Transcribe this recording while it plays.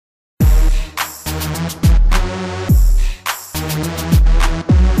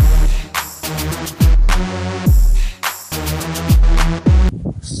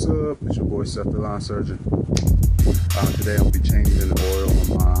Line Surgeon. Today I'm going to be changing the oil on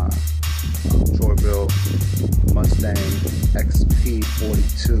my Bilt Mustang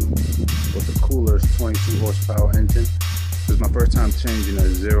XP42 with the cooler's 22 horsepower engine. This is my first time changing a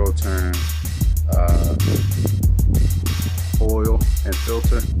zero turn oil and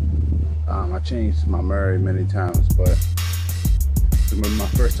filter. I changed my Murray many times, but this is my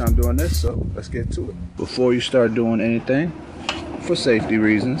first time doing this, so let's get to it. Before you start doing anything, for safety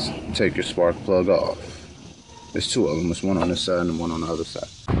reasons, take your spark plug off. There's two of them. There's one on this side and one on the other side.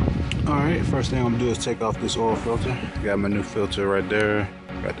 Alright, first thing I'm gonna do is take off this oil filter. Got my new filter right there.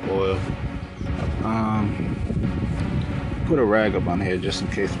 Got the oil. Put a rag up on here just in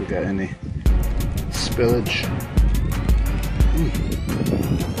case we got any spillage.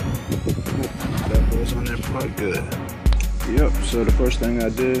 That goes on there quite good. Yep, so the first thing I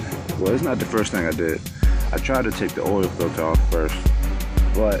did, well, it's not the first thing I did. I tried to take the oil filter off first,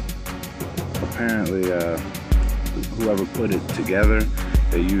 but apparently whoever put it together,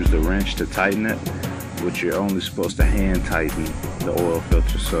 they used a wrench to tighten it, which you're only supposed to hand tighten the oil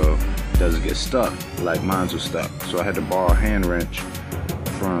filter so it doesn't get stuck like mine was stuck. So I had to borrow a hand wrench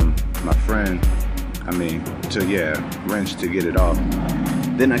from my friend, wrench to get it off.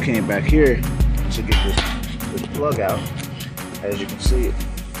 Then I came back here to get this plug out. As you can see,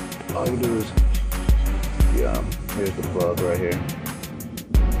 all you do is, here's the plug right here.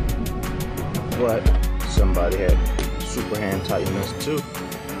 But somebody had super hand tighten this too,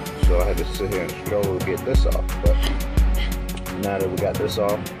 so I had to sit here and struggle to get this off. But now that we got this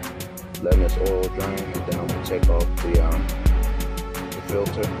off, letting this oil drain, and then I'm gonna take off the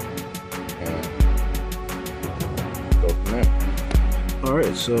filter and go from there.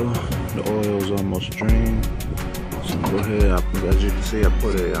 Alright, so the oil is almost drained. So go ahead, as you can see, I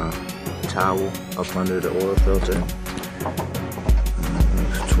put a towel up under the oil filter.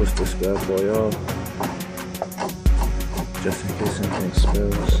 Let's twist this bad boy off, just in case anything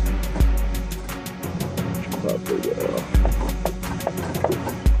spills. Probably will.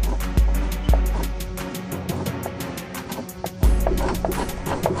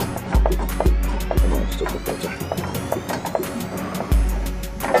 I'm gonna stick the filter.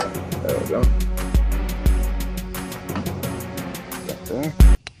 There we go. There.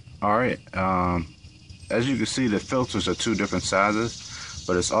 All right, as you can see, the filters are two different sizes,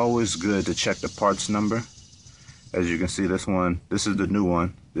 but it's always good to check the parts number. As you can see, this is the new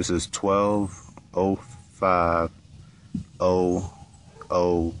one. This is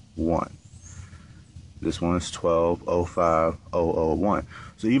 1205001. This one is 1205001.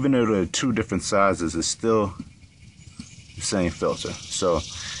 So even though there are two different sizes, it's still the same filter. So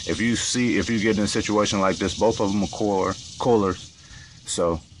if you get in a situation like this, both of them are coolers.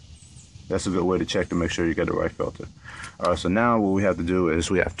 So that's a good way to check to make sure you get the right filter. Alright, so now what we have to do is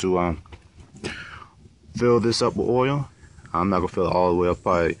we have to fill this up with oil. I'm not gonna fill it all the way up,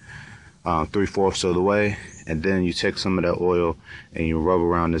 probably 3/4 of the way, and then you take some of that oil and you rub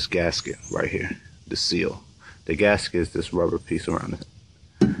around this gasket right here, the seal. The gasket is this rubber piece around it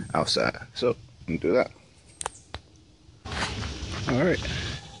outside. So you can do that. Alright,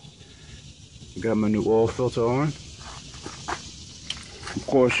 got my new oil filter on. Of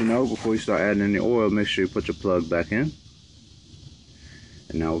course, before you start adding any oil, make sure you put your plug back in.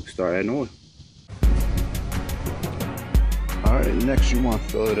 And now we can start adding oil. Alright, next you want to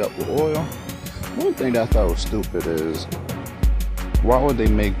fill it up with oil. One thing that I thought was stupid is, why would they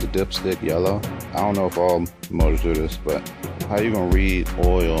make the dipstick yellow? I don't know if all motors do this, but how you gonna read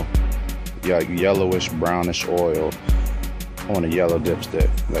oil, like yellowish, brownish oil on a yellow dipstick?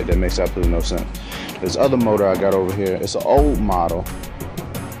 Like, that makes absolutely no sense. This other motor I got over here, it's an old model,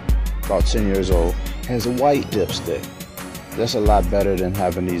 about 10 years old, has a white dipstick. That's a lot better than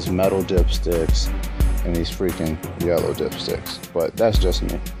having these metal dipsticks and these freaking yellow dipsticks. But that's just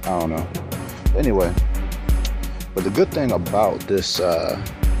me, I don't know. Anyway, but the good thing about this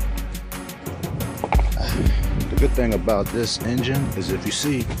engine is, if you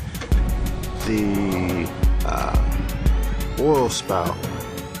see the oil spout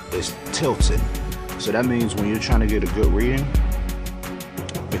is tilted. So that means when you're trying to get a good reading,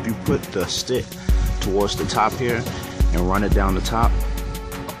 if you put the stick towards the top here and run it down the top,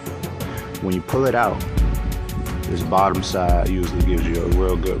 when you pull it out, this bottom side usually gives you a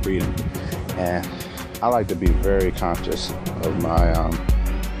real good reading. And I like to be very conscious of my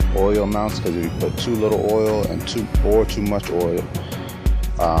oil amounts, because if you put too little oil and too much oil,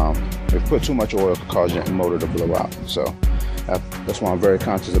 if you put too much oil, it can cause your motor to blow out. So that's why I'm very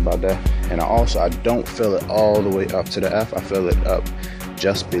conscious about that. And I don't fill it all the way up to the F. I fill it up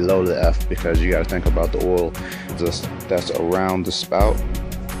just below the F, because you got to think about the oil that's around the spout.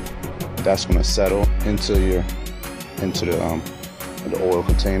 that's going to settle into the oil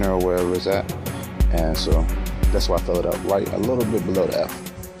container or wherever it's at. And so that's why I fill it up right a little bit below the F.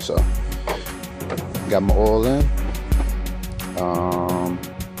 So got my oil in.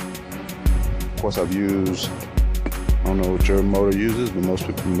 Of course, I've used, I don't know what your motor uses, but most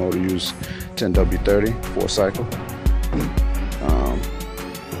people motor use 10W30 4-cycle.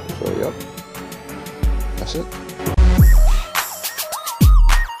 So yep, that's it.